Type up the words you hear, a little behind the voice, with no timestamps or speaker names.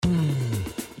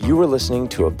You were listening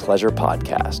to a Pleasure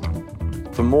podcast.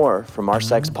 For more from our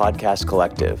Sex Podcast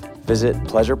Collective, visit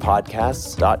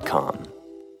pleasurepodcasts.com.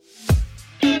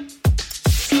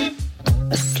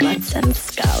 Sluts and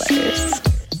Scholars.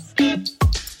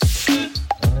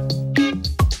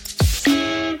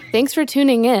 Thanks for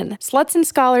tuning in. Sluts and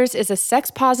Scholars is a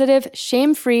sex-positive,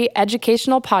 shame-free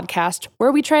educational podcast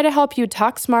where we try to help you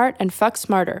talk smart and fuck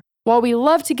smarter. While we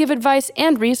love to give advice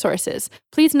and resources,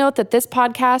 please note that this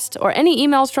podcast or any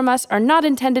emails from us are not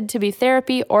intended to be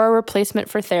therapy or a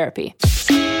replacement for therapy.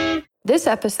 This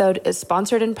episode is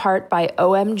sponsored in part by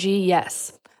OMG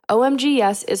Yes. OMG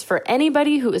Yes is for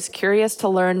anybody who is curious to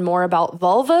learn more about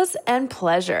vulvas and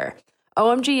pleasure.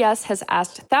 OMG Yes has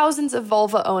asked thousands of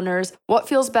vulva owners what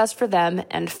feels best for them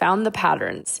and found the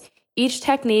patterns. Each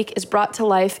technique is brought to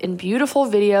life in beautiful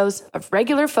videos of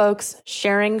regular folks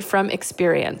sharing from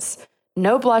experience.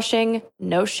 No blushing,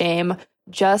 no shame,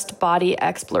 just body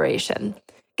exploration.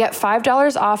 Get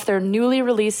 $5 off their newly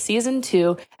released Season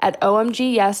 2 at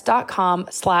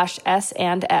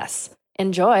omgyes.com/S&S.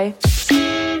 Enjoy.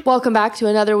 Welcome back to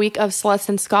another week of Sluts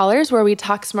and Scholars, where we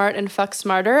talk smart and fuck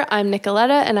smarter. I'm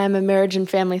Nicoletta, and I'm a marriage and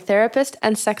family therapist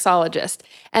and sexologist.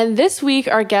 And this week,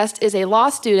 our guest is a law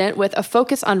student with a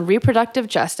focus on reproductive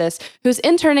justice who's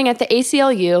interning at the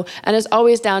ACLU and is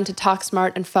always down to talk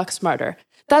smart and fuck smarter.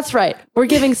 That's right. We're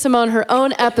giving Simone her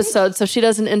own episode so she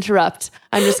doesn't interrupt.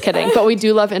 I'm just kidding. But we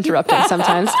do love interrupting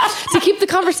sometimes to keep the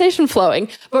conversation flowing.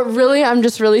 But really, I'm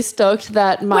just really stoked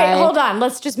that Wait, hold on.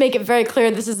 Let's just make it very clear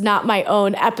this is not my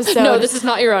own episode. No, this is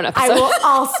not your own episode. I will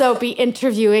also be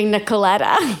interviewing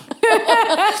Nicoletta.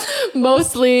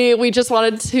 Mostly, we just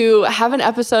wanted to have an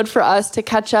episode for us to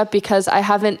catch up because I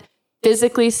haven't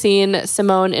physically seen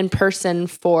Simone in person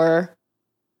for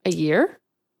a year?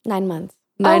 9 months.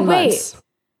 9 months.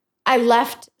 I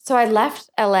left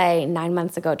LA 9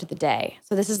 months ago to the day.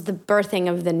 So this is the birthing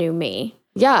of the new me.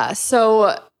 Yeah.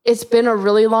 So it's been a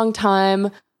really long time,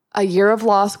 a year of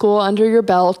law school under your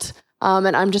belt.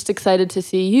 And I'm just excited to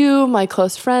see you, my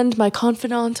close friend, my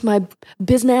confidant, my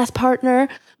business partner,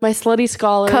 my slutty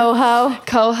scholar.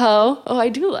 Coho. Oh, I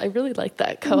do. I really like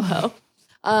that. Coho.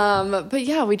 But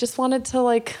yeah, we just wanted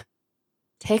to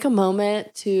take a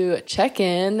moment to check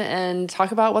in and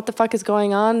talk about what the fuck is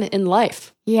going on in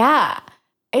life. Yeah.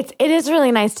 It is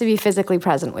really nice to be physically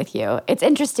present with you. It's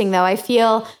interesting, though. I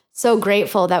feel so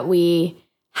grateful that we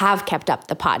have kept up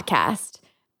the podcast,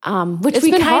 which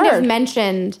we kind of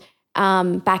mentioned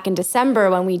back in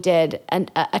December when we did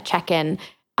a check-in.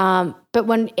 But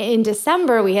when in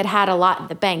December, we had a lot in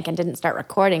the bank and didn't start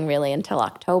recording really until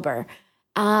October.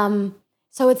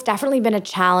 So it's definitely been a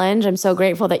challenge. I'm so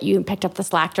grateful that you picked up the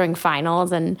slack during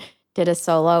finals and did a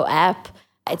solo ep.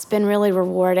 It's been really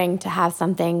rewarding to have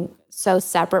something so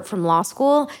separate from law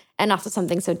school and also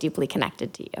something so deeply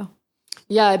connected to you.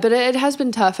 Yeah, but it has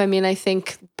been tough. I mean, I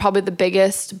think probably the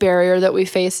biggest barrier that we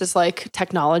face is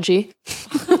technology.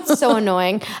 It's so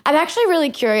annoying. I'm actually really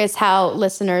curious how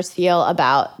listeners feel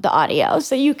about the audio.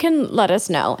 So you can let us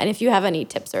know. And if you have any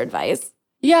tips or advice.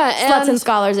 Yeah.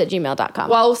 Slutsandscholars@gmail.com.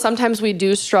 While sometimes we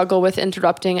do struggle with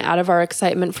interrupting out of our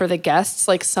excitement for the guests,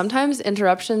 sometimes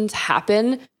interruptions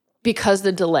happen because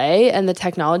the delay and the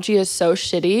technology is so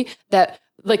shitty that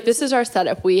this is our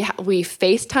setup. We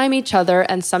FaceTime each other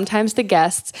and sometimes the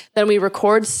guests, then we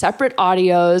record separate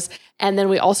audios, and then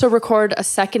we also record a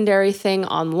secondary thing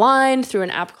online through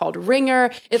an app called Ringer.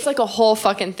 It's a whole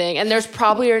fucking thing. And there's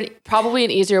probably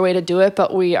an easier way to do it,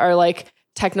 but we are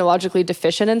technologically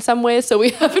deficient in some ways, so we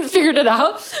haven't figured it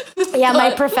out. Yeah,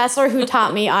 my professor who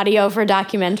taught me audio for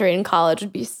documentary in college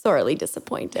would be sorely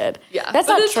disappointed. Yeah, that's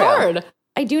not true. Hard.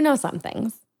 I do know some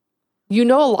things. You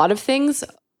know a lot of things.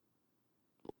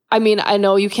 I mean, I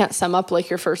know you can't sum up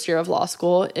your first year of law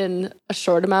school in a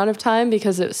short amount of time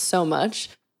because it was so much,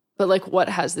 but what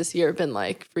has this year been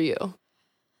like for you?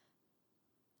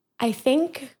 I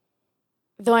think,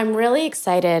 though I'm really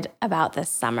excited about this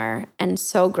summer and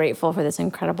so grateful for this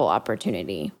incredible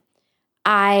opportunity,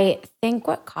 I think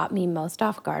what caught me most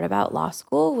off guard about law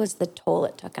school was the toll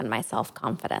it took on my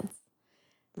self-confidence.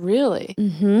 Really?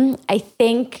 Mm-hmm. I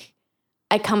think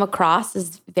I come across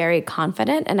as very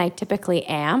confident, and I typically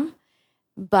am,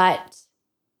 but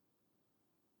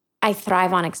I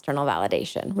thrive on external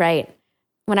validation, right?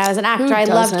 When I was an actor, I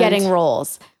loved getting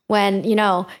roles. When,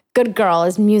 good girl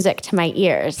is music to my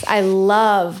ears. I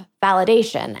love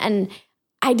validation, and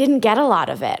I didn't get a lot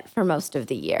of it for most of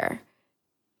the year.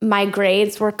 My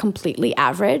grades were completely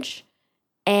average,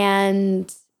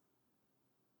 and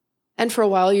for a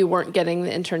while you weren't getting the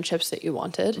internships that you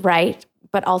wanted. Right,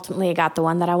 but ultimately I got the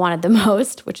one that I wanted the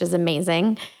most, which is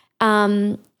amazing.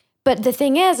 But the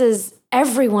thing is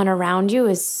everyone around you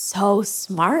is so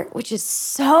smart, which is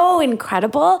so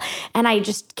incredible. And I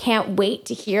just can't wait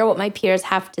to hear what my peers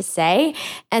have to say.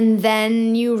 And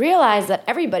then you realize that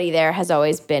everybody there has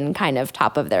always been kind of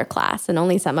top of their class, and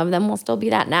only some of them will still be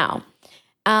that now.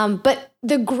 But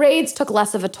the grades took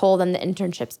less of a toll than the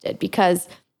internships did, because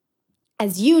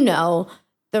as you know,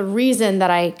 the reason that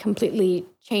I completely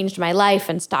changed my life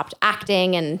and stopped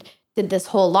acting and did this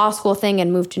whole law school thing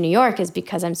and moved to New York is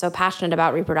because I'm so passionate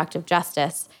about reproductive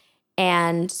justice.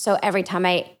 And so every time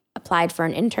I applied for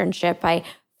an internship, I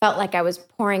felt like I was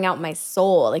pouring out my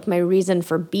soul, like my reason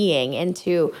for being,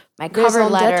 into my cover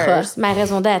letters, my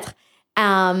raison d'être,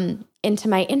 into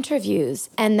my interviews.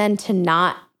 And then to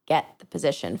not get the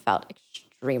position felt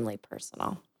extremely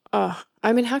personal. Oh,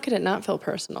 I mean, how could it not feel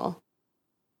personal?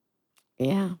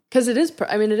 Yeah. Because it is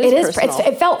personal.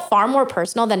 It felt far more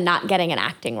personal than not getting an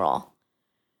acting role.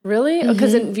 Really?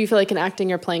 Because do you feel like in acting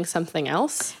you're playing something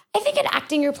else? I think in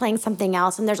acting you're playing something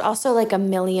else. And there's also like a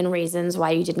million reasons why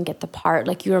you didn't get the part.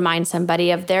 Like you remind somebody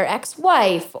of their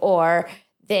ex-wife, or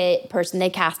the person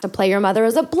they cast to play your mother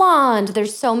as a blonde.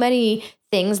 There's so many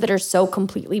things that are so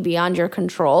completely beyond your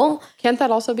control. Can't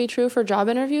that also be true for job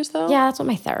interviews though? Yeah, that's what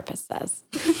my therapist says.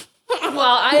 Well,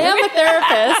 I am a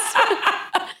therapist.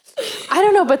 I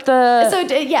don't know, but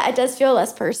it does feel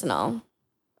less personal.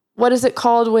 What is it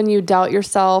called when you doubt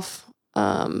yourself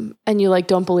and you like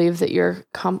don't believe that you're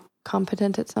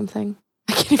competent at something?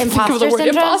 I can't even think of the word.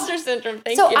 Imposter syndrome.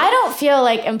 Thank you. So I don't feel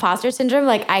like imposter syndrome.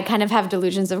 Like I kind of have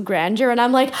delusions of grandeur, and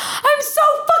I'm like, I'm so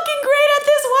fucking great at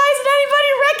this. Why isn't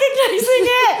anybody recognizing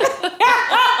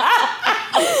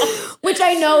it? Which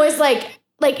I know is like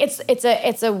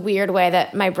it's a weird way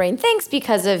that my brain thinks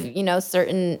because of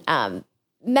certain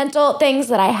mental things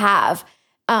that I have,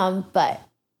 but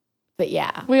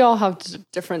yeah, we all have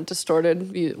different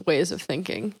distorted ways of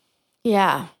thinking.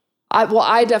 Yeah, I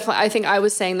think I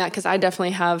was saying that because I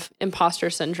definitely have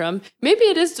imposter syndrome. Maybe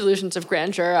it is delusions of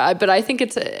grandeur, but I think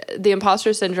it's the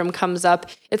imposter syndrome comes up.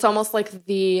 It's almost like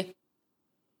the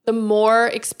more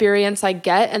experience I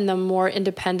get and the more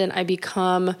independent I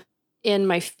become in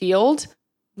my field,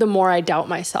 the more I doubt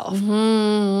myself,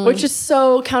 which is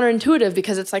so counterintuitive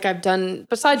because it's like I've done,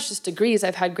 besides just degrees,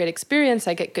 I've had great experience.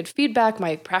 I get good feedback.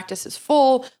 My practice is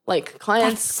full. Like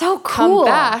clients come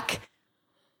back.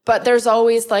 But there's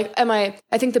always like, I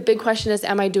think the big question is,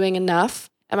 am I doing enough?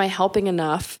 Am I helping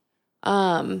enough?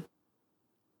 Do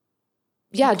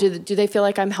they feel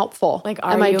like I'm helpful? Like,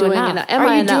 am I doing enough?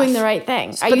 Are you doing the right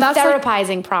thing? Are you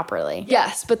therapizing properly?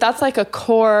 Yes, but that's like a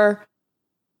core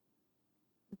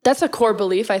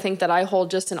belief, I think, that I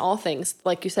hold just in all things.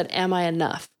 Like you said, am I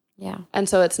enough? Yeah. And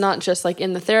so it's not just like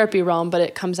in the therapy realm, but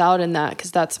it comes out in that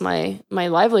because that's my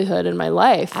livelihood and my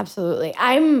life. Absolutely.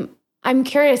 I'm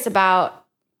curious about,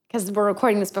 because we're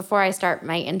recording this before I start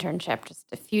my internship, just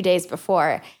a few days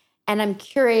before, and I'm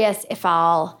curious if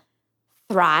I'll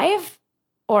thrive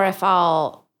or if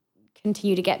I'll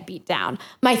continue to get beat down.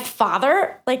 My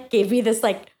father gave me this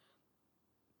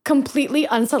completely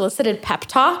unsolicited pep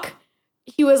talk.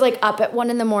 He was up at 1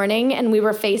 a.m. and we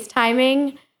were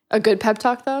FaceTiming. A good pep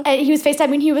talk though? And he was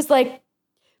FaceTiming. He was like,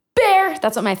 Bear.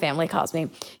 That's what my family calls me.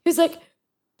 He was like,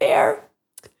 Bear.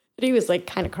 And he was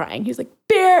kind of crying. He was like,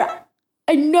 Bear,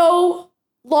 I know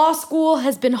law school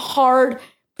has been hard,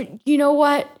 but you know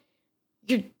what?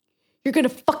 You're going to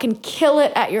fucking kill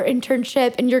it at your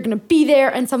internship, and you're going to be there,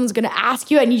 and someone's going to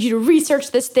ask you, I need you to research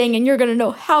this thing, and you're going to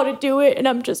know how to do it, and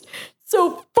I'm just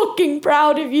so fucking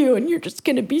proud of you, and you're just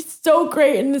going to be so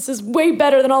great, and this is way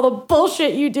better than all the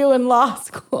bullshit you do in law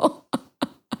school.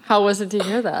 How was it to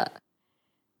hear that?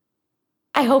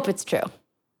 I hope it's true.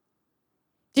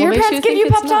 Do your parents give you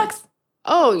pep talks?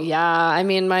 Oh, yeah. I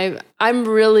mean, I'm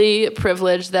really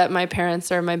privileged that my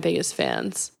parents are my biggest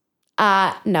fans.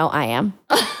 No, I am.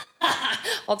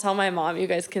 I'll tell my mom. You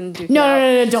guys can do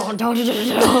No, don't. And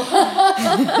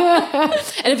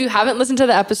if you haven't listened to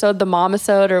the episode, the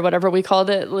Momisode or whatever we called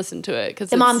it, listen to it.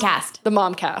 The Momcast. The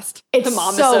Momcast. It's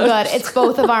so good. It's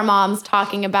both of our moms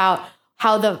talking about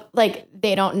how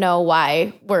they don't know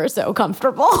why we're so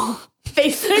comfortable,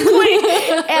 basically,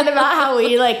 and about how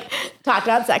we talk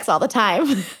about sex all the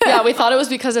time. Yeah, we thought it was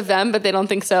because of them, but they don't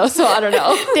think so. So I don't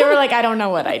know. They were like, I don't know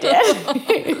what I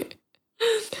did.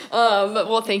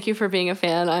 Well, thank you for being a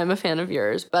fan. I'm a fan of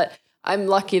yours, but I'm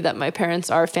lucky that my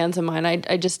parents are fans of mine.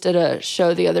 I just did a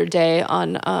show the other day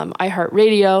on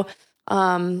iHeartRadio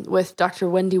with Dr.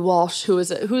 Wendy Walsh, who's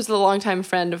a longtime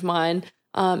friend of mine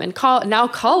and now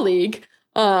colleague,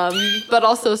 but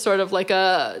also sort of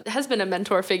has been a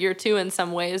mentor figure too in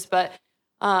some ways. But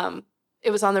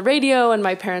it was on the radio and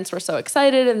my parents were so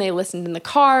excited and they listened in the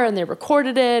car and they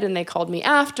recorded it and they called me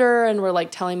after and were like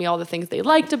telling me all the things they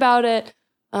liked about it.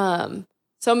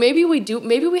 So maybe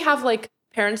we have like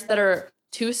parents that are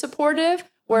too supportive,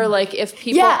 where like if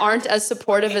people aren't as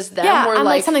supportive as them, we're I'm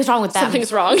like something's wrong with them.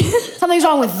 Something's wrong. Something's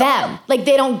wrong with them. Like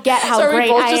they don't get how great I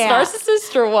am. Are we both just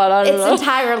narcissists or what? I don't know. It's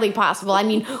entirely possible. I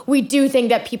mean, we do think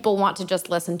that people want to just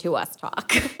listen to us talk.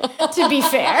 To be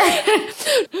fair,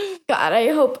 God,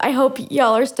 I hope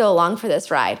y'all are still along for this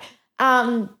ride.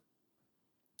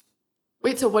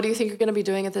 Wait, so what do you think you're going to be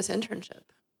doing at this internship?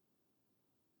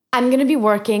 I'm going to be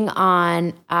working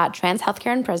on trans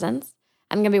healthcare in prisons.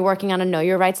 I'm going to be working on a Know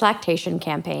Your Rights lactation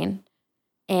campaign.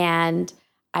 And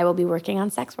I will be working on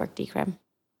sex work decrim.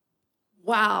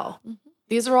 Wow. Mm-hmm.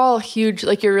 These are all huge,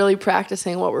 like you're really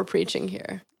practicing what we're preaching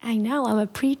here. I know, I'm a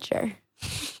preacher.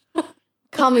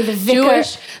 Call me the vicar.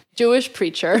 Jewish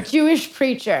preacher. Jewish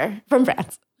preacher from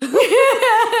France. In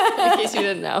case you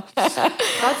didn't know.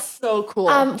 That's so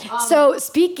cool. So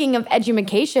speaking of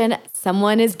edumacation,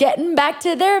 someone is getting back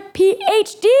to their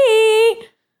PhD.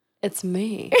 It's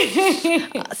me.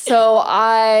 So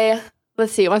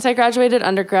let's see. Once I graduated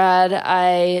undergrad,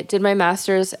 I did my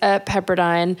master's at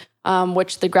Pepperdine,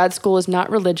 which the grad school is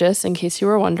not religious, in case you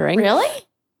were wondering. Really?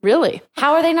 Really.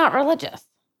 How are they not religious?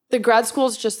 The grad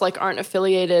schools just like aren't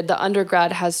affiliated. The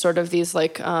undergrad has sort of these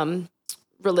like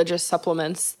religious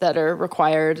supplements that are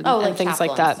required and things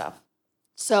like that. Stuff.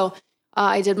 So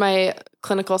I did my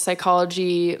clinical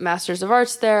psychology master's of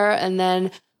arts there, and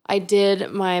then I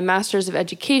did my master's of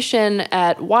education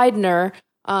at Widener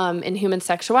in human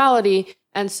sexuality.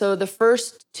 And so the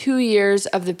first 2 years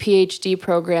of the PhD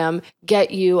program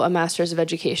get you a master's of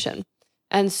education.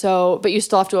 And so, but you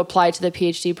still have to apply to the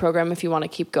PhD program if you want to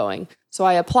keep going. So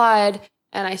I applied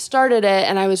and I started it,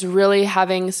 and I was really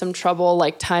having some trouble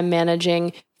like time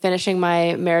managing, finishing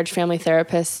my marriage family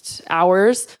therapist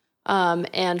hours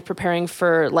and preparing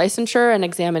for licensure and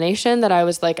examination, that I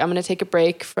was like, I'm going to take a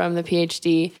break from the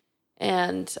PhD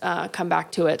and come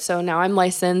back to it. So now I'm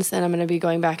licensed and I'm going to be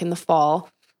going back in the fall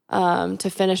to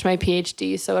finish my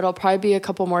PhD. So it'll probably be a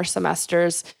couple more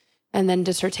semesters and then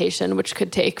dissertation, which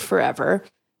could take forever.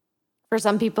 For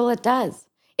some people, it does.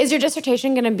 Is your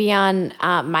dissertation going to be on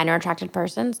minor attracted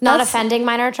persons? Not offending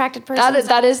minor attracted persons?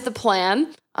 That is the plan,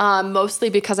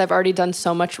 mostly because I've already done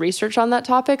so much research on that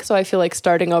topic. So I feel like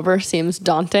starting over seems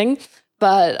daunting,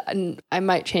 but I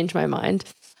might change my mind.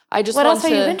 What else are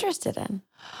you interested in?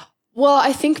 Well,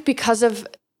 I think because of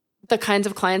the kinds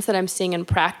of clients that I'm seeing in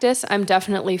practice, I'm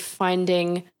definitely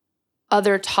finding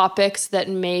other topics that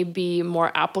may be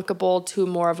more applicable to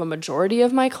more of a majority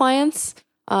of my clients,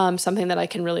 something that I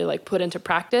can really like put into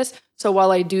practice. So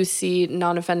while I do see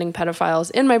non-offending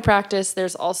pedophiles in my practice,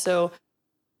 there's also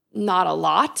not a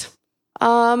lot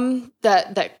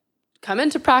that come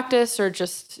into practice or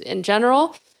just in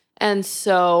general. And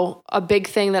so a big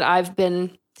thing that I've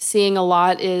been seeing a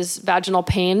lot is vaginal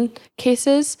pain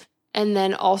cases, and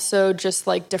then also just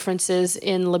like differences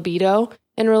in libido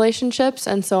in relationships.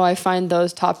 And so I find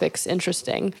those topics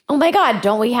interesting. Oh my God,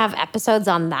 don't we have episodes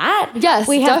on that? Yes,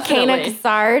 we have definitely. Kana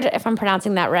Kassard, if I'm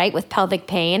pronouncing that right, with pelvic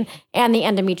pain, and the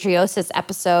endometriosis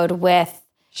episode with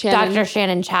Dr.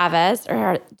 Shannon Chavez.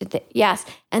 Yes.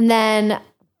 And then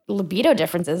libido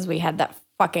differences, we had that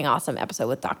fucking awesome episode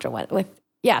with Dr.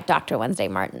 Wednesday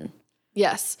Martin.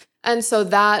 Yes. And so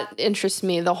that interests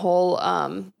me, the whole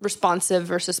responsive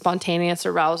versus spontaneous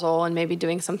arousal, and maybe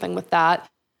doing something with that.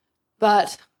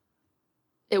 But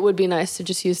it would be nice to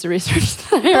just use the research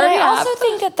that I already have. But I also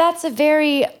think that that's a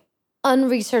very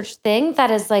unresearched thing that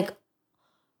is like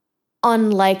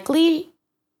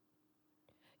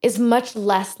is much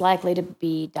less likely to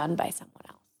be done by someone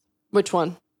else. Which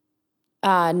one?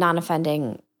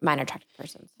 Non-offending minor attracted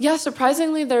persons. Yeah,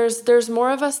 surprisingly, there's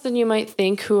more of us than you might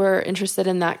think who are interested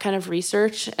in that kind of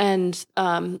research. And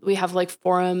we have like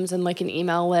forums and like an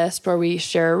email list where we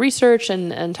share research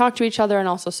and talk to each other and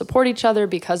also support each other,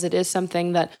 because it is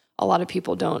something that a lot of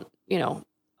people don't,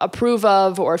 approve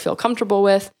of or feel comfortable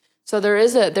with. So there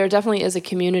definitely is a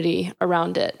community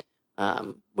around it,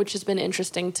 which has been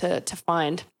interesting to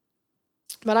find.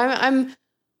 But I'm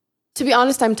to be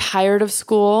honest, I'm tired of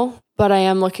school, but I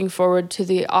am looking forward to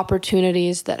the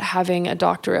opportunities that having a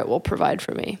doctorate will provide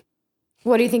for me.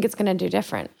 What do you think it's going to do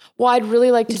different? Well, I'd really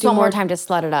like to do more time to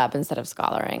slut it up instead of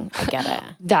scholaring. I get it.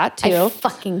 That too. I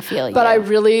fucking feel you. But I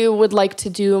really would like to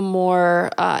do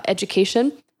more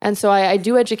education. And so I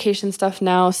do education stuff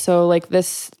now. So like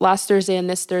this last Thursday and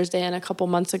this Thursday and a couple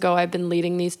months ago, I've been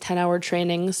leading these 10-hour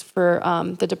trainings for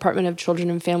the Department of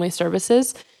Children and Family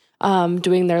Services.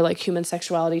 doing their like human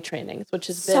sexuality trainings, which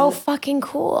has been so fucking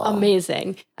cool.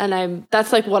 Amazing. And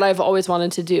that's like what I've always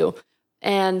wanted to do.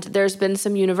 And there's been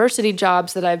some university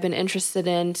jobs that I've been interested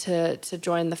in to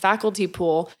join the faculty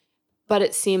pool, but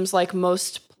it seems like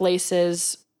most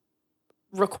places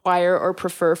require or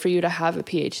prefer for you to have a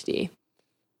PhD,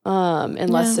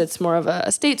 unless it's more of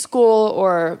a state school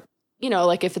or,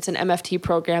 like if it's an MFT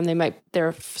program,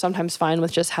 they're sometimes fine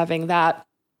with just having that.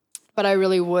 But I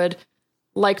really would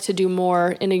like to do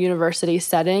more in a university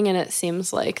setting, and it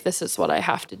seems like this is what I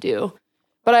have to do.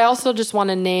 But I also just want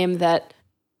to name that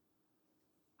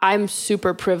I'm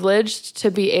super privileged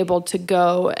to be able to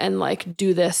go and like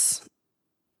do this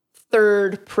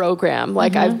third program.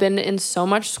 Like I've been in so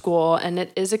much school and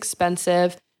it is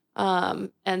expensive.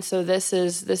 And so this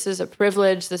is a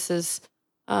privilege. This is,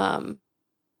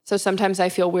 so sometimes I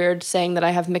feel weird saying that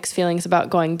I have mixed feelings about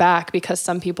going back because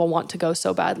some people want to go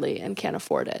so badly and can't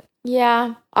afford it.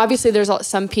 Yeah. Obviously there's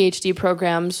some PhD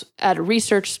programs at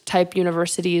research type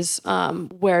universities,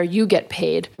 where you get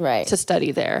paid to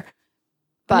study there.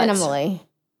 But minimally.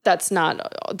 That's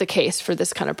not the case for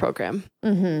this kind of program.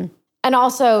 Mm-hmm. And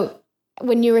also,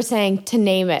 when you were saying to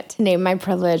name my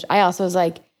privilege, I also was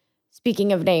like,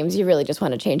 speaking of names, you really just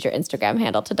want to change your Instagram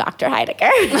handle to Dr. Heidegger.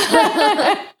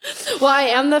 Well,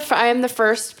 I am the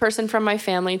first person from my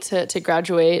family to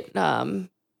graduate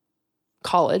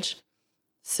college.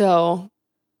 So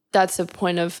that's a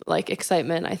point of like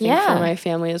excitement, I think, for my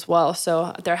family as well.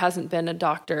 So there hasn't been a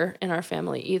doctor in our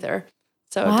family either.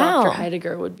 So Dr.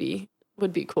 Heidegger would be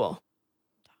cool.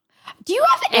 Do you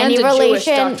have any relation? Jewish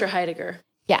Dr. Heidegger.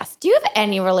 Yes. Do you have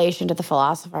any relation to the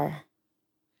philosopher?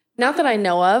 Not that I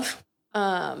know of.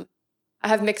 I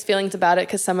have mixed feelings about it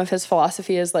because some of his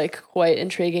philosophy is like quite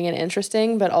intriguing and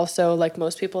interesting, but also like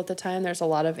most people at the time, there's a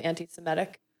lot of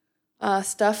anti-Semitic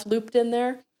stuff looped in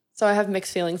there. So I have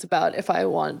mixed feelings about if I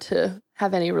want to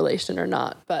have any relation or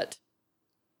not, but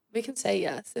we can say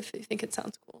yes if you think it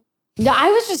sounds cool. No, I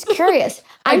was just curious.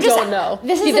 I don't know.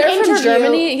 This is They're from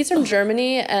Germany. He's from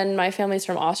Germany, and my family's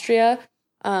from Austria.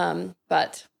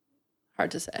 But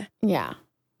hard to say. Yeah.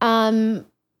 No,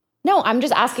 I'm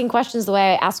just asking questions the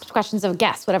way I ask questions of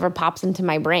guests, whatever pops into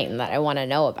my brain that I want to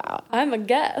know about. I'm a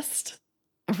guest.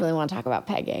 I really want to talk about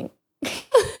pegging.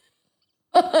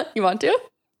 You want to?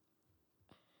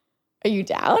 Are you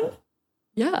down?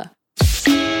 Yeah.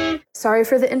 Sorry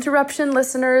for the interruption,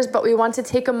 listeners, but we want to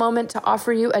take a moment to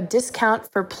offer you a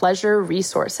discount for pleasure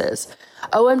resources.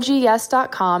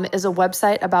 OMGYes.com is a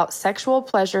website about sexual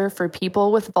pleasure for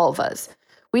people with vulvas.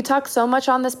 We talk so much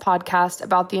on this podcast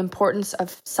about the importance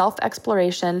of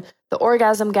self-exploration, the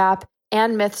orgasm gap,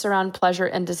 and myths around pleasure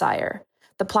and desire.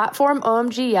 The platform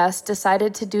OMGYes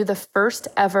decided to do the first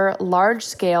ever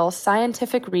large-scale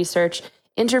scientific research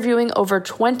interviewing over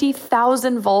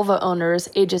 20,000 vulva owners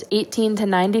ages 18 to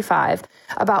 95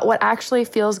 about what actually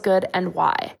feels good and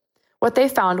why. What they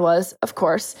found was, of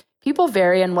course, people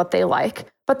vary in what they like,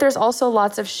 but there's also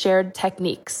lots of shared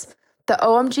techniques. The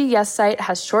OMGYes site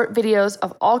has short videos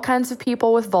of all kinds of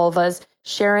people with vulvas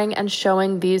sharing and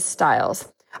showing these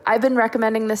styles. I've been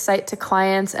recommending this site to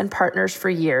clients and partners for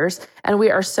years, and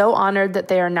we are so honored that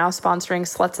they are now sponsoring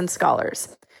Sluts and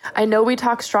Scholars. I know we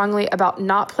talk strongly about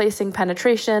not placing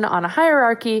penetration on a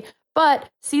hierarchy, but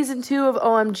season 2 of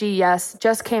OMGYes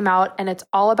just came out, and it's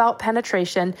all about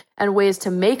penetration and ways to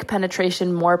make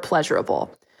penetration more pleasurable.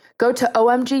 Go to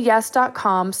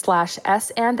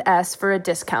omgyes.com/S&S for a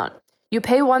discount. You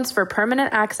pay once for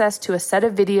permanent access to a set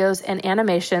of videos and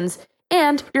animations,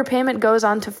 and your payment goes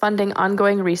on to funding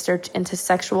ongoing research into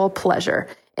sexual pleasure.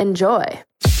 Enjoy.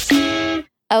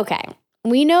 Okay.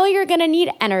 We know you're going to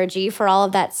need energy for all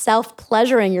of that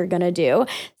self-pleasuring you're going to do.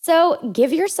 So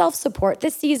give yourself support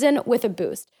this season with a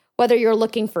boost. Whether you're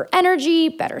looking for energy,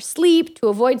 better sleep, to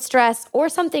avoid stress, or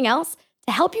something else,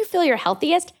 to help you feel your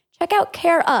healthiest, check out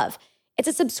Care Of. It's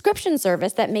a subscription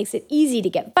service that makes it easy to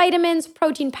get vitamins,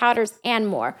 protein powders, and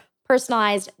more,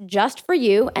 personalized just for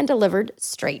you and delivered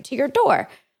straight to your door.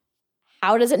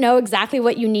 How does it know exactly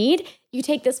what you need? You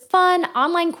take this fun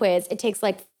online quiz. It takes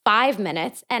like 5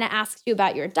 minutes, and it asks you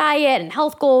about your diet and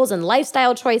health goals and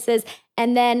lifestyle choices,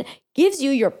 and then gives you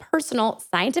your personal,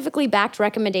 scientifically backed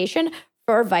recommendation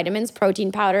for vitamins,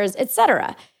 protein powders,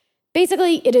 etc.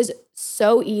 Basically, it is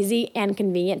so easy and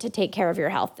convenient to take care of your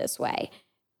health this way.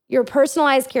 Your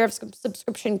personalized Care Of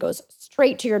subscription goes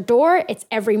straight to your door. It's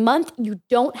every month. You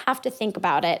don't have to think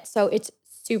about it, so it's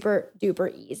super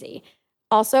duper easy.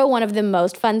 Also, one of the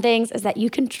most fun things is that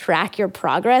you can track your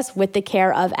progress with the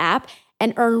Care Of app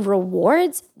and earn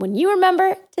rewards when you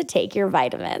remember to take your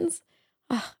vitamins.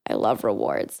 Oh, I love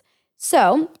rewards.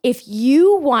 So if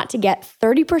you want to get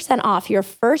 30% off your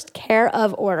first Care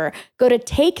of order, go to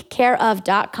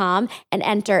takecareof.com and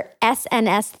enter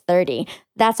SNS30.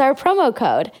 That's our promo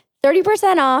code.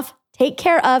 30% off,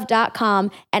 takecareof.com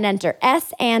and enter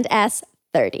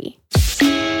SNS30.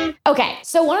 Okay,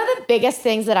 so one of the biggest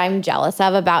things that I'm jealous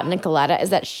of about Nicoletta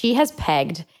is that she has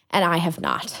pegged and I have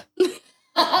not.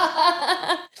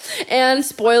 And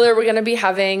spoiler, we're going to be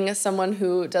having someone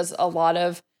who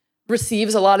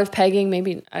receives a lot of pegging,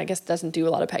 maybe, I guess doesn't do a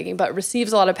lot of pegging, but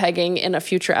receives a lot of pegging in a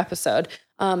future episode.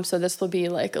 So this will be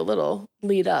like a little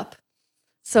lead up.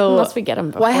 So unless we get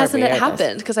them before, why hasn't it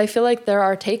happened? Because I feel like there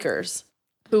are takers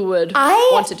who would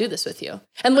want to do this with you.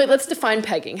 And wait, let's define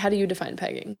pegging. How do you define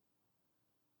pegging?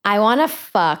 I want to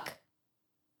fuck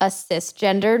a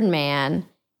cisgendered man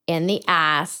in the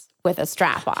ass with a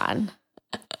strap on.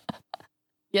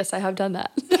 Yes, I have done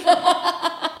that.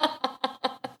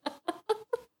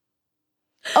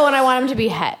 Oh, and I want him to be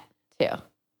het, too.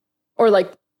 Or,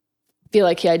 like, feel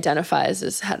like he identifies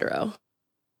as hetero.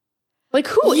 Like,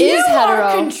 who is hetero? You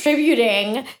are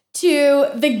contributing to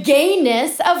the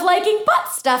gayness of liking butt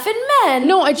stuff in men.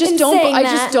 No, I just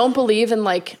don't believe in,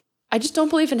 like, I just don't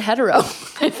believe in hetero,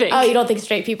 I think. Oh, you don't think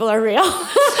straight people are real? Yeah,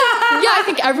 I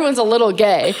think everyone's a little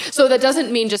gay. So that doesn't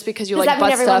mean just because you like butt stuff. Does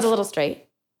that mean everyone's a little straight?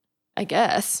 I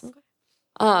guess.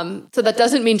 Okay. So that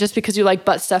doesn't mean just because you like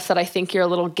butt stuff that I think you're a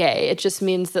little gay. It just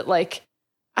means that, like,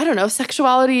 I don't know,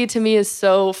 sexuality to me is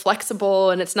so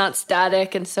flexible and it's not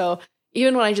static. And so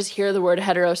even when I just hear the word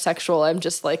heterosexual, I'm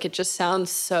just like, it just sounds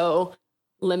so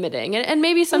limiting. And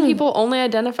maybe some people only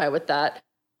identify with that.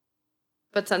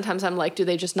 But sometimes I'm like, do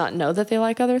they just not know that they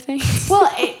like other things? Well,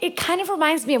 it kind of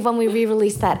reminds me of when we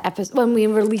re-released that episode, when we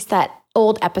released that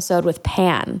old episode with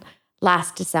Pan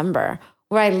last December,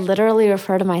 where I literally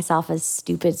refer to myself as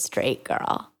stupid straight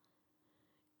girl.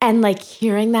 And like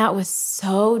hearing that was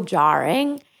so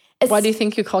jarring. Why do you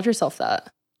think you called yourself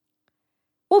that?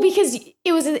 Well, because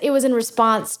it was in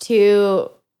response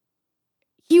to,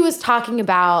 he was talking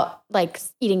about like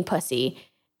eating pussy.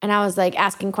 And I was like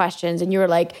asking questions and you were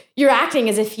like, you're acting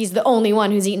as if he's the only one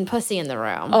who's eaten pussy in the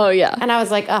room. Oh, yeah. And I was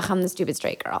like, ugh, I'm the stupid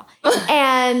straight girl.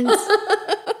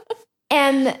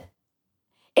 and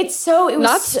it was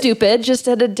not stupid, just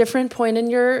at a different point in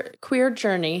your queer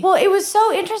journey. Well, it was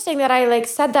so interesting that I like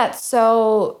said that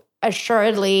so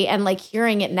assuredly and like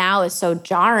hearing it now is so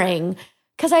jarring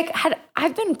because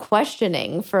I've been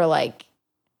questioning for like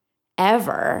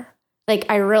ever. Like,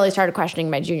 I really started questioning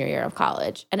my junior year of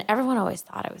college, and everyone always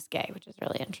thought I was gay, which is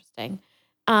really interesting.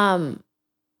 But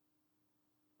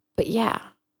yeah.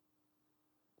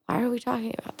 Why are we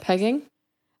talking about this? Pegging?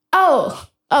 Oh,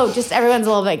 just everyone's a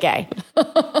little bit gay.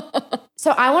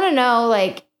 So I want to know,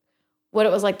 like, what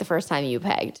it was like the first time you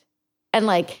pegged. And,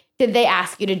 like, did they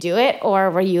ask you to do it, or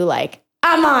were you like,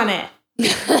 I'm on it?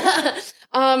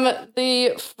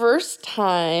 The first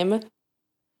time...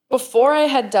 Before I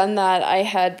had done that, I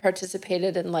had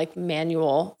participated in like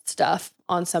manual stuff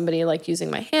on somebody, like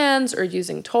using my hands or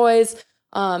using toys.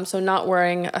 So not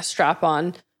wearing a strap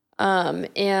on.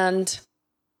 And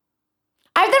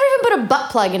I've never even put a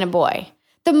butt plug in a boy.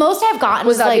 The most I've gotten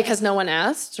was that like, because no one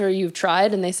asked or you've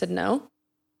tried and they said no?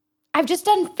 I've just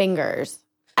done fingers.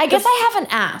 I guess I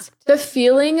haven't asked. The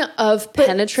feeling of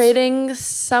penetrating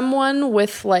someone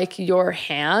with like your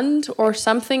hand or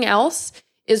something else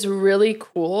is really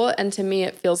cool. And to me,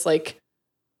 it feels like,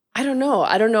 I don't know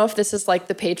if this is like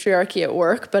the patriarchy at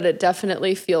work, but it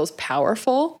definitely feels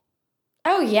powerful.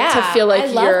 Oh, yeah. To feel like I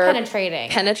love you're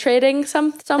penetrating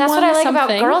someone. That's what I like about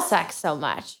girl sex so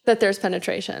much. That there's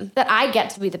penetration. That I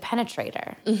get to be the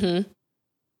penetrator. Mm-hmm.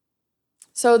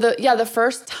 So the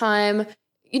first time,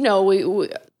 we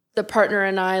the partner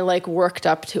and I like worked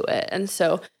up to it. And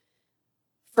so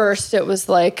first it was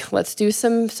like, let's do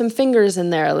some fingers in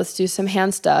there. Let's do some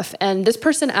hand stuff. And this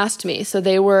person asked me. So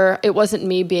it wasn't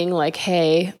me being like,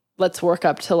 hey, let's work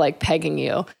up to like pegging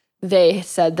you. They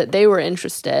said that they were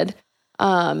interested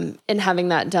in having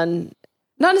that done,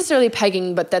 not necessarily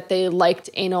pegging, but that they liked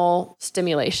anal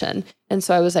stimulation. And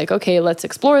so I was like, okay, let's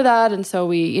explore that. And so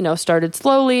we, started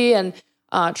slowly and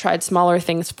tried smaller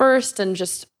things first. And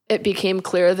just, it became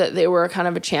clear that they were kind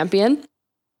of a champion.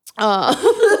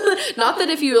 Not that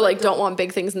if you like don't want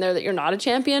big things in there that you're not a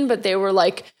champion, but they were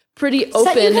like pretty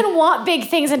open. So you can want big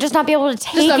things and just not be able to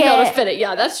take it. Just not be able to fit it.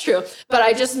 Yeah, that's true. But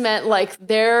I just meant like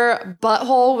their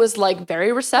butthole was like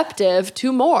very receptive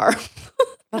to more.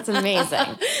 That's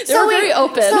amazing. They were very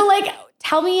open. So like,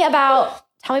 tell me about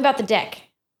the dick.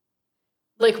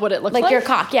 Like what it looks like? Like your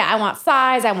cock. Yeah, I want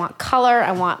size. I want color.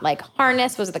 I want like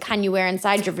harness. Was it the kind you wear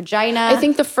inside your vagina? I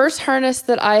think the first harness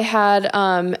that I had,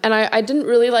 and I didn't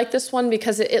really like this one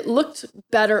because it looked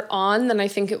better on than I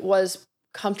think it was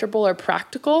comfortable or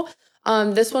practical.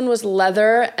 This one was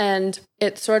leather, and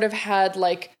it sort of had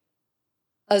like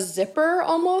a zipper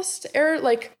almost,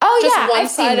 like one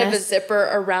side of a zipper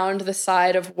around the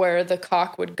side of where the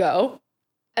cock would go.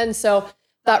 And so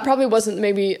that probably wasn't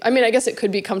I guess it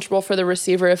could be comfortable for the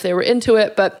receiver if they were into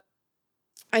it, but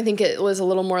I think it was a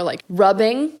little more like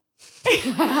rubbing,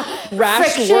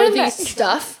 rash-worthy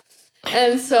stuff.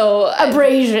 And so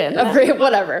abrasion,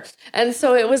 whatever. And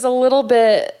so it was a little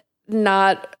bit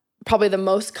not probably the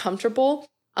most comfortable.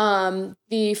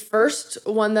 The first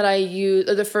one that I used,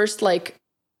 or the first like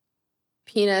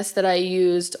penis that I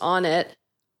used on it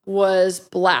was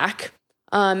black.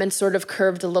 And sort of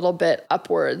curved a little bit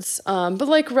upwards, but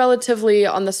like relatively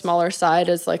on the smaller side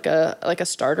as like a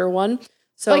starter one.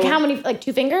 So like how many? Like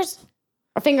 2 fingers,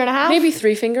 a finger and a half, maybe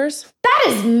 3 fingers. That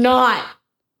is not.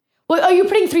 Well, are you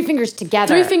putting 3 fingers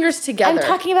together? 3 fingers together. I'm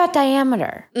talking about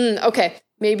diameter. Okay,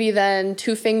 maybe then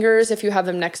 2 fingers if you have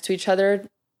them next to each other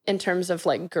in terms of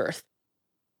like girth.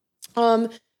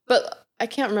 But I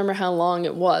can't remember how long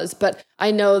it was, but I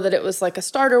know that it was like a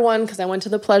starter one because I went to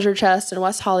the Pleasure Chest in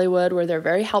West Hollywood where they're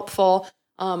very helpful.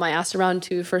 I asked around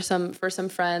too for some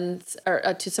friends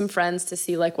or to some friends to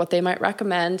see like what they might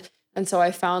recommend, and so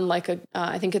I found like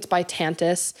I think it's by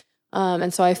Tantus,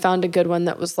 and so I found a good one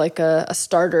that was like a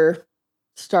starter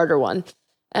one,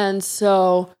 and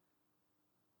so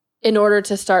in order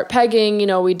to start pegging,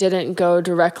 we didn't go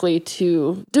directly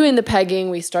to doing the pegging.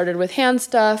 We started with hand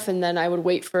stuff, and then I would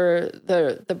wait for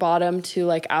the bottom to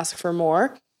like ask for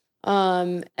more.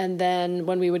 And then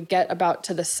when we would get about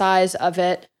to the size of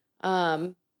it, I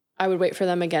would wait for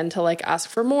them again to like ask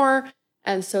for more.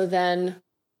 And so then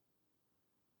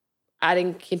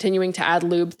continuing to add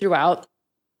lube throughout.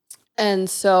 And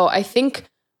so I think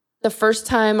the first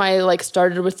time I like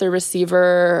started with the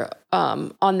receiver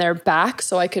on their back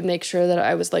so I could make sure that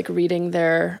I was like reading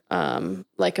their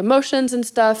like emotions and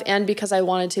stuff, and because I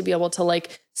wanted to be able to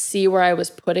like see where I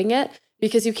was putting it,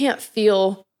 because you can't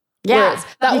feel words.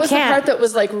 That was the part that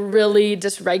was like really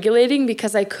dysregulating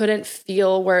because I couldn't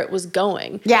feel where it was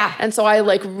going. Yeah. And so I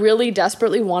like really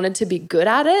desperately wanted to be good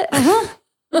at it,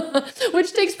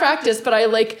 which takes practice, but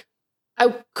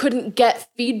I couldn't get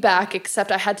feedback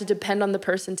except I had to depend on the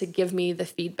person to give me the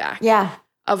feedback. Yeah.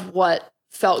 Of what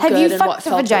felt good and what felt okay. Have you fucked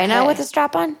the vagina with a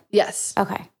strap on? Yes.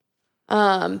 Okay.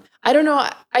 I don't know.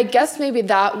 I guess maybe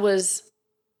that was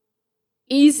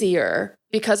easier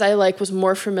because I like was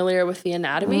more familiar with the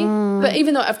anatomy. But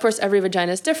even though, of course, every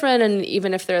vagina is different, and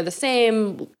even if they're the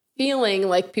same feeling,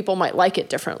 like people might like it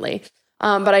differently.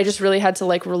 But I just really had to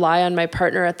like rely on my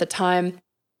partner at the time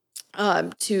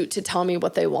to tell me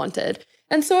what they wanted.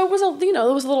 And so it was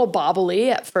it was a little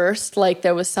bobbly at first. Like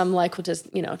there was some like just,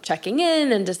 checking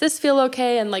in and does this feel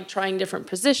okay? And like trying different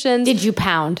positions. Did you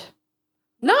pound?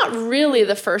 Not really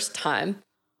the first time.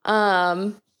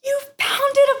 You've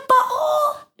pounded a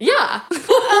butthole? Yeah. But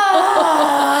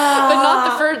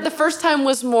not the first time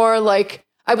was more like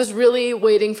I was really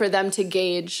waiting for them to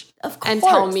gauge and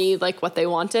tell me like what they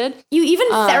wanted. You even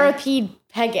therapied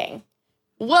pegging.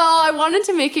 Well, I wanted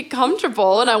to make it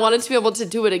comfortable and I wanted to be able to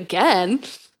do it again.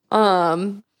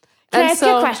 Can I ask you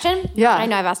a question? Yeah. I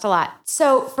know I've asked a lot.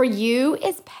 So for you,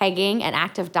 is pegging an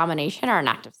act of domination or an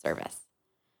act of service?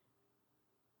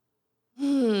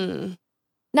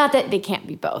 Not that they can't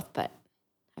be both, but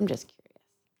I'm just curious.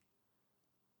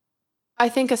 I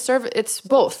think it's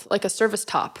both, like a service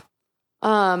top.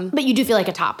 But you do feel like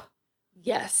a top.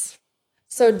 Yes.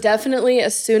 So definitely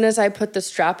as soon as I put the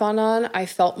strap-on on, I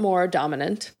felt more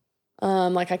dominant.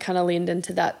 Like I kind of leaned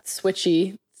into that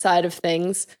switchy side of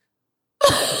things.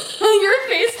 Your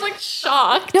face looks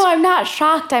shocked. No, I'm not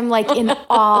shocked. I'm like in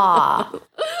awe.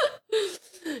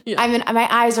 Yeah.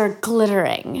 My eyes are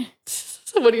glittering.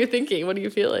 So what are you thinking? What are you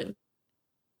feeling?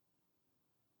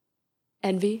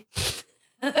 Envy?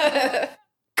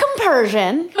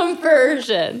 Compersion. I'm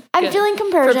feeling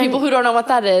compersion. For people who don't know what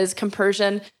that is,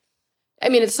 compersion, I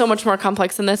mean, it's so much more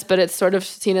complex than this, but it's sort of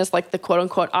seen as like the quote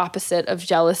unquote opposite of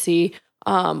jealousy,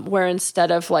 where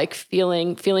instead of like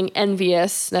feeling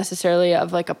envious necessarily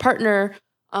of like a partner,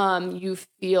 you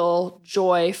feel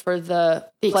joy for the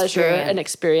pleasure and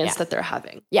experience that they're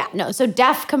having. Yeah, no. So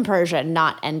deaf compersion,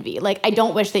 not envy. Like, I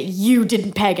don't wish that you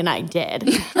didn't peg and I did.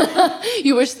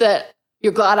 You wish that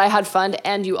you're glad I had fun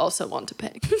and you also want to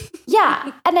peg.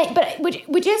 Yeah,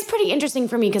 which is pretty interesting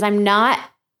for me because I'm not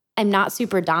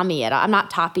super dommy at all. I'm not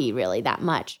toppy really that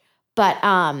much. But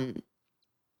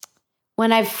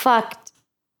when I've fucked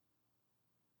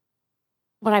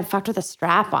when I've fucked with a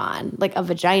strap on, like a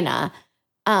vagina,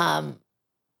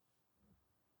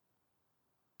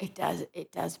 it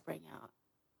does bring out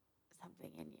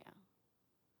something in you.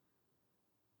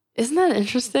 Isn't that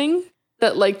interesting?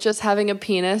 That like just having a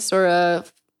penis or a,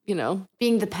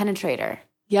 being the penetrator.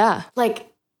 Yeah. Like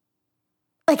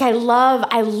I love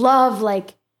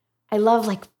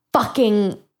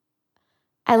fucking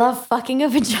a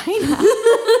vagina.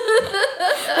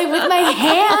 Like with my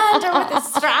hand or with a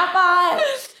strap on.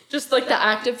 Just like the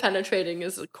act of penetrating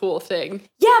is a cool thing.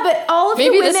 Yeah, but all of the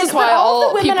women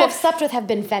I've slept with have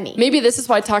been femmy. Maybe this is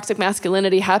why toxic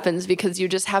masculinity happens, because you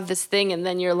just have this thing and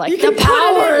then you're like, the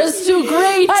power is too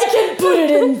great. I can put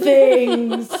it in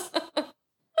things.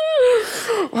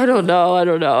 I don't know.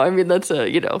 I mean, that's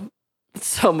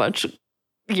so much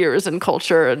years and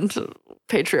culture and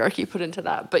patriarchy put into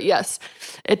that. But yes,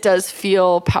 it does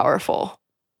feel powerful.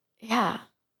 Yeah.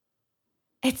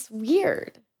 It's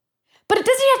weird. But it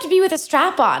doesn't have to be with a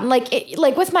strap on. Like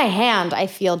with my hand, I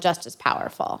feel just as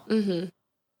powerful. Mm-hmm.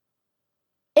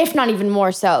 If not even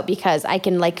more so, because I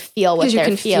can like feel what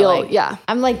they're feeling. Yeah.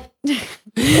 I'm like,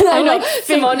 I know.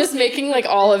 Simone is making like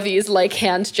all of these like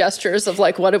hand gestures of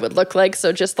like what it would look like.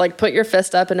 So just like put your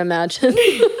fist up and imagine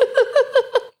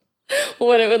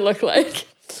what it would look like.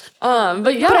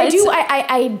 But yeah,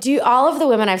 I do. All of the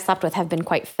women I've slept with have been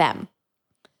quite femme.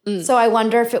 So I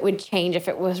wonder if it would change if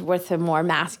it was with a more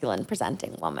masculine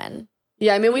presenting woman.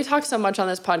 Yeah, I mean, we talk so much on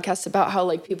this podcast about how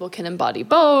like people can embody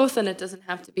both and it doesn't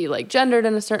have to be like gendered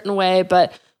in a certain way.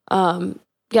 But yeah,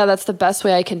 that's the best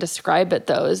way I can describe it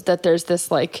though, is that there's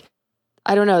this like,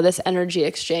 I don't know, this energy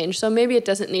exchange. So maybe it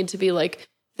doesn't need to be like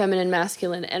feminine,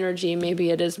 masculine energy.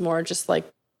 Maybe it is more just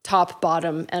like top,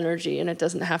 bottom energy and it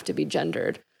doesn't have to be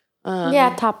gendered.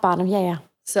 Yeah, top, bottom. Yeah.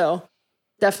 So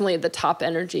definitely the top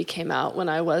energy came out when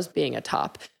I was being a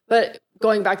top. But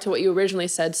going back to what you originally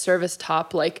said, service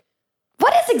top, like.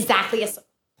 What is exactly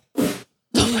oh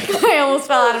my God. I almost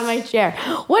fell out of my chair.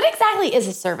 What exactly is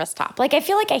a service top? Like, I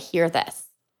feel like I hear this.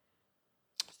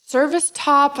 Service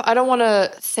top, I don't want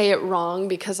to say it wrong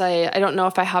because I don't know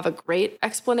if I have a great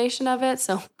explanation of it,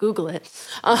 so Google it.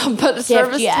 But the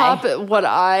service top, what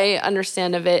I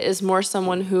understand of it is more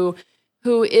someone who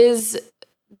is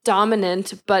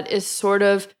dominant, but is sort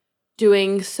of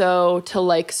doing so to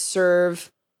like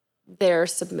serve their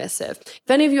submissive. If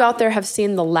any of you out there have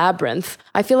seen The Labyrinth,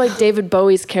 I feel like David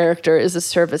Bowie's character is a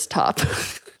service top.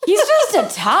 He's just a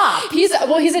top. He's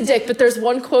a dick, but there's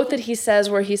one quote that he says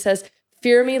where he says,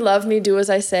 "Fear me, love me, do as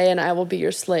I say, and I will be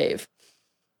your slave."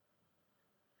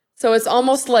 So it's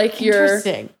almost like you're...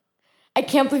 Interesting. I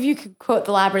can't believe you could quote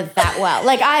The Labyrinth that well.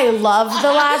 Like, I love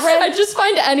The Labyrinth. I just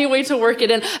find any way to work it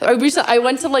in. I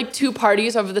went to like 2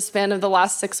 parties over the span of the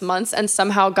last 6 months and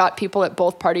somehow got people at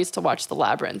both parties to watch The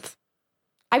Labyrinth.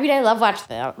 I mean, I love watching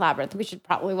The Labyrinth. We should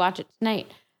probably watch it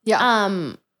tonight.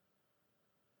 Yeah.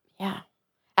 Yeah.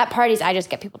 At parties, I just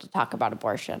get people to talk about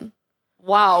abortion.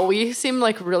 Wow, we seem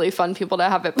like really fun people to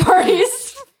have at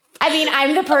parties. I mean,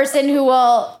 I'm the person who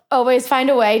will always find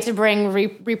a way to bring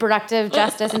reproductive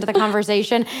justice into the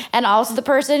conversation, and also the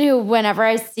person who, whenever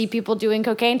I see people doing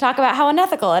cocaine, talk about how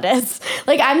unethical it is.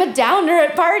 Like, I'm a downer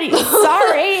at parties.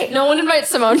 Sorry. No one invites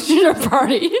Simone to their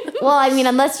party. Well, I mean,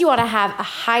 unless you want to have a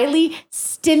highly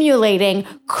stimulating,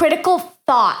 critical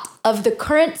thought of the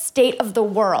current state of the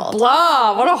world.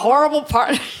 Wow, what a horrible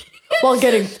party. While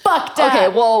getting fucked up. Okay,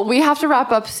 well, we have to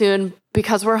wrap up soon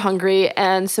because we're hungry,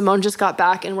 and Simone just got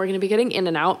back, and we're going to be getting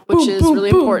In-N-Out, which is really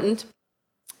important.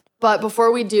 But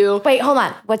before we do... Wait, hold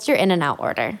on. What's your In-N-Out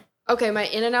order? Okay, my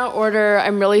In-N-Out order,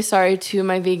 I'm really sorry to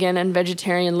my vegan and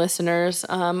vegetarian listeners.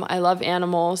 I love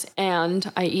animals,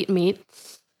 and I eat meat.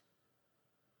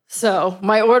 So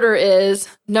my order is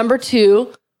number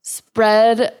 2,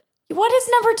 spread... What is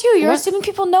number 2? You're assuming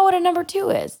people know what a number 2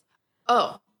 is.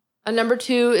 Oh, a number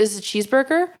 2 is a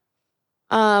cheeseburger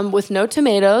with no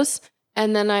tomatoes.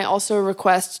 And then I also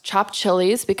request chopped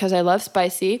chilies because I love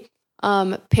spicy,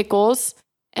 pickles,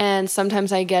 and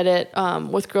sometimes I get it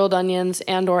with grilled onions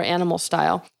and or animal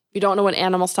style. If you don't know what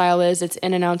animal style is, it's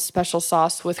In-N-Out special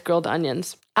sauce with grilled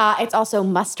onions. It's also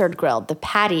mustard grilled. The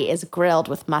patty is grilled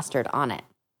with mustard on it.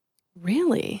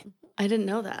 Really? I didn't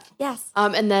know that. Yes.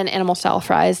 And then animal style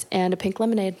fries and a pink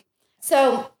lemonade.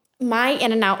 So my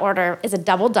In-N-Out order is a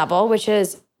double-double, which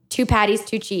is 2 patties,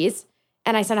 2 cheese.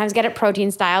 And I sometimes get it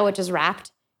protein style, which is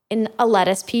wrapped in a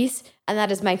lettuce piece. And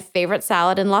that is my favorite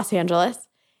salad in Los Angeles.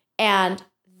 And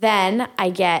then I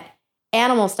get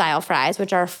animal style fries,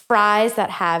 which are fries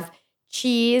that have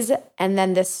cheese and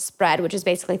then this spread, which is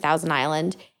basically Thousand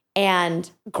Island, and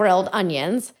grilled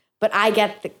onions. But I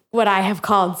get what I have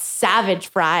called savage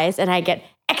fries, and I get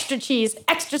extra cheese,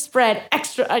 extra spread,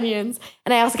 extra onions.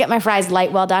 And I also get my fries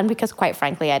light well done because, quite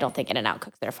frankly, I don't think In-N-Out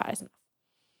cooks their fries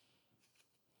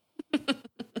enough.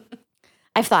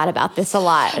 I've thought about this a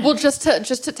lot. Well, just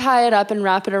to tie it up and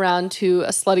wrap it around to a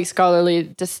slutty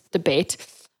scholarly debate,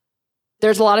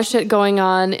 there's a lot of shit going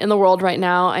on in the world right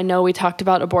now. I know we talked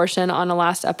about abortion on the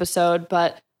last episode,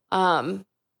 but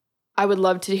I would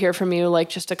love to hear from you, like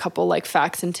just a couple like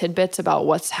facts and tidbits about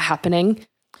what's happening.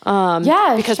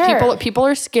 Because people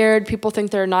are scared. People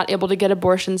think they're not able to get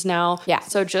abortions now. Yeah.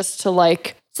 So just to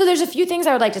like. So there's a few things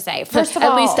I would like to say. First of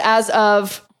all, at least as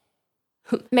of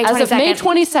May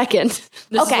 22nd,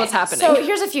 this is what's happening. So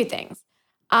here's a few things.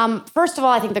 First of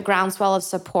all, I think the groundswell of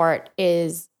support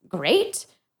is great,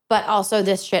 but also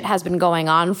this shit has been going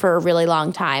on for a really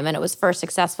long time. And it was first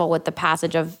successful with the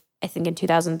passage of, I think in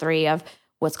 2003, of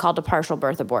what's called a partial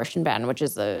birth abortion ban, which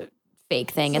is a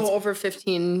fake thing. So it's over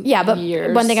 15 but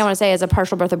years. One thing I want to say is a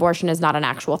partial birth abortion is not an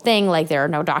actual thing. Like there are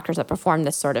no doctors that perform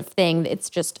this sort of thing. It's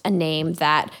just a name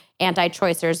that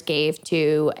anti-choicers gave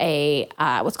to a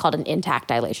what's called an intact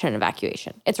dilation and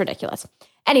evacuation. It's ridiculous.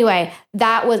 Anyway,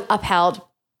 that was upheld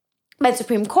by the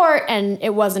Supreme Court, and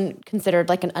it wasn't considered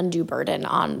like an undue burden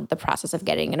on the process of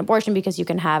getting an abortion because you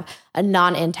can have a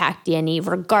non-intact D&E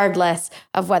regardless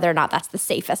of whether or not that's the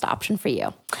safest option for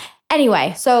you.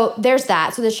 Anyway, so there's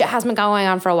that. So this shit has been going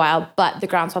on for a while, but the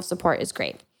groundswell of support is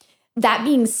great. That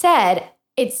being said,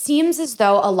 it seems as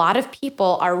though a lot of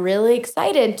people are really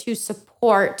excited to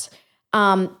support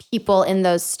people in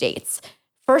those states.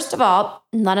 First of all,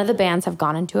 none of the bans have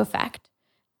gone into effect.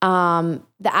 The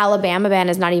Alabama ban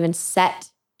is not even set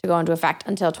to go into effect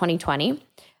until 2020.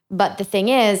 But the thing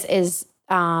is,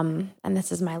 and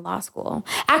this is my law school.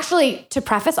 Actually, to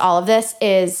preface all of this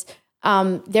is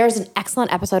there's an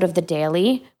excellent episode of The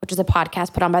Daily, which is a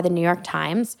podcast put on by the New York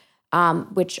Times,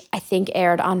 which I think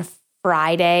aired on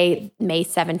Friday, May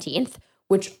 17th,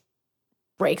 which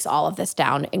breaks all of this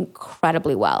down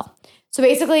incredibly well. So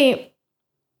basically,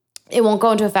 it won't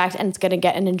go into effect and it's going to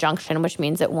get an injunction, which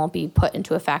means it won't be put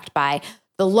into effect by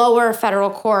the lower federal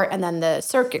court, and then the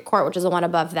circuit court, which is the one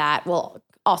above that, will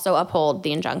also uphold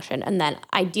the injunction. And then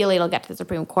ideally it'll get to the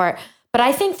Supreme Court. But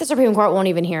I think the Supreme Court won't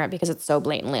even hear it because it's so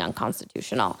blatantly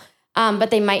unconstitutional.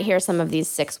 But they might hear some of these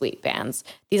 6-week bans,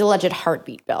 these alleged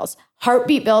heartbeat bills.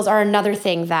 Heartbeat bills are another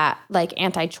thing that like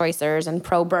anti-choicers and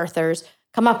pro-birthers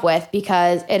come up with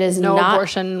because it is no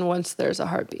abortion once there's a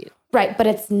heartbeat. Right, but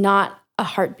it's not a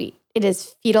heartbeat. It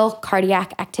is fetal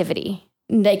cardiac activity.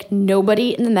 Like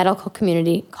nobody in the medical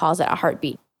community calls it a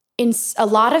heartbeat. A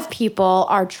lot of people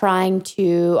are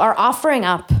offering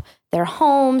up their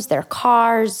homes, their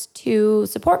cars to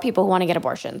support people who want to get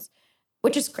abortions,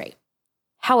 which is great.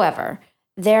 However,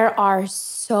 there are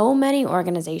so many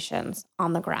organizations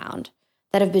on the ground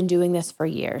that have been doing this for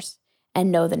years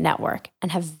and know the network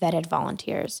and have vetted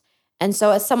volunteers. And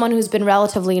so as someone who's been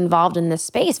relatively involved in this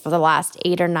space for the last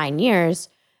 8 or 9 years,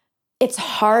 it's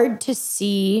hard to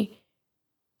see,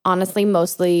 honestly,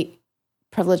 mostly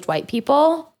privileged white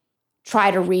people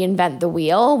try to reinvent the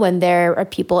wheel when there are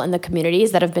people in the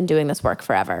communities that have been doing this work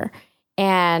forever.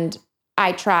 And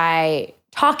I try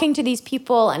talking to these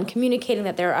people and communicating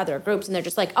that there are other groups, and they're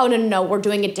just like, oh, no, we're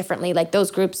doing it differently. Like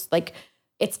those groups, like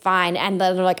it's fine. And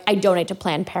then they're like, I donate to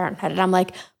Planned Parenthood. And I'm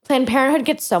like, Planned Parenthood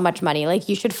gets so much money. Like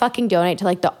you should fucking donate to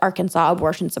like the Arkansas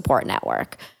Abortion Support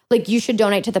Network. Like you should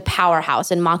donate to the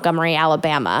Powerhouse in Montgomery,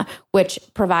 Alabama, which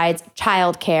provides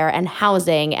childcare and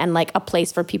housing and like a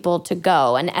place for people to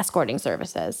go and escorting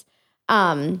services.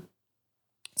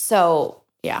 So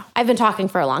yeah, I've been talking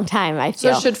for a long time, I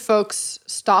feel. So should folks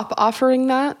stop offering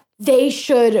that? They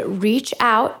should reach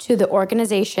out to the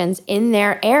organizations in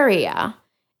their area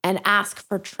and ask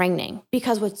for training,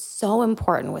 because what's so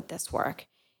important with this work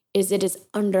is it is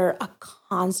under a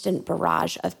constant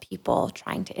barrage of people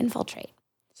trying to infiltrate.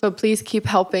 So please keep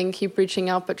helping, keep reaching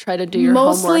out, but try to do your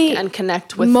homework and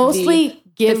connect with the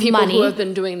people money. Who have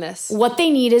been doing this. What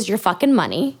they need is your fucking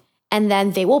money, and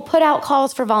then they will put out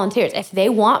calls for volunteers. If they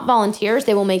want volunteers,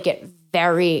 they will make it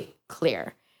very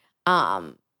clear.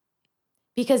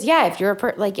 Because yeah, if you're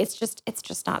it's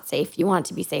just not safe. You want it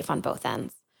to be safe on both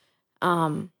ends.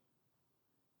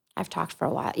 I've talked for a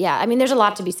while. Yeah, I mean, there's a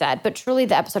lot to be said, but truly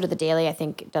the episode of The Daily, I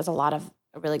think, does a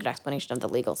really good explanation of the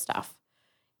legal stuff.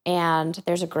 And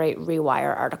there's a great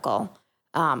Rewire article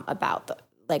about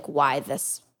why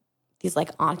these like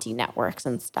auntie networks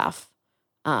and stuff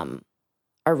are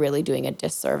really doing a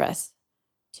disservice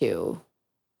to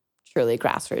truly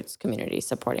grassroots community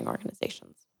supporting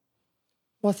organizations.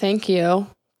 Well, thank you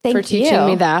for teaching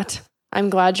me that. I'm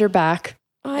glad you're back.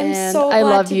 I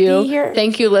love you.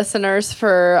 Thank you, listeners,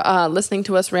 for listening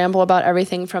to us ramble about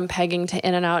everything from pegging to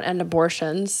In-N-Out and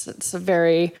abortions. It's a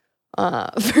very,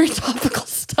 very topical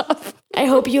stuff. I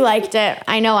hope you liked it.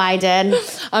 I know I did.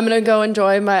 I'm going to go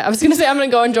enjoy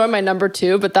my number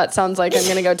 2, but that sounds like I'm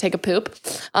going to go take a poop.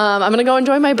 I'm going to go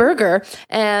enjoy my burger.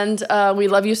 And we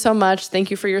love you so much.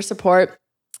 Thank you for your support.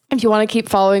 If you want to keep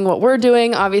following what we're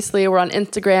doing, obviously we're on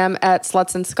Instagram at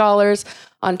Sluts and Scholars,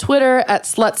 on Twitter at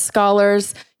Sluts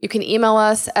Scholars. You can email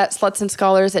us at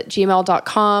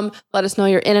slutsandscholars@gmail.com. Let us know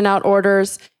your In-N-Out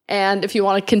orders. And if you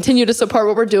want to continue to support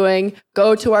what we're doing,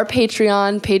 go to our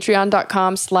Patreon,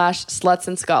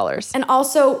 patreon.com/slutsandscholars. And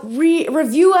also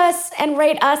review us and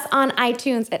rate us on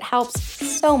iTunes. It helps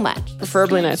so much.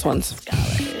 Preferably nice ones.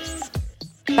 Scholars.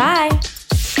 Bye.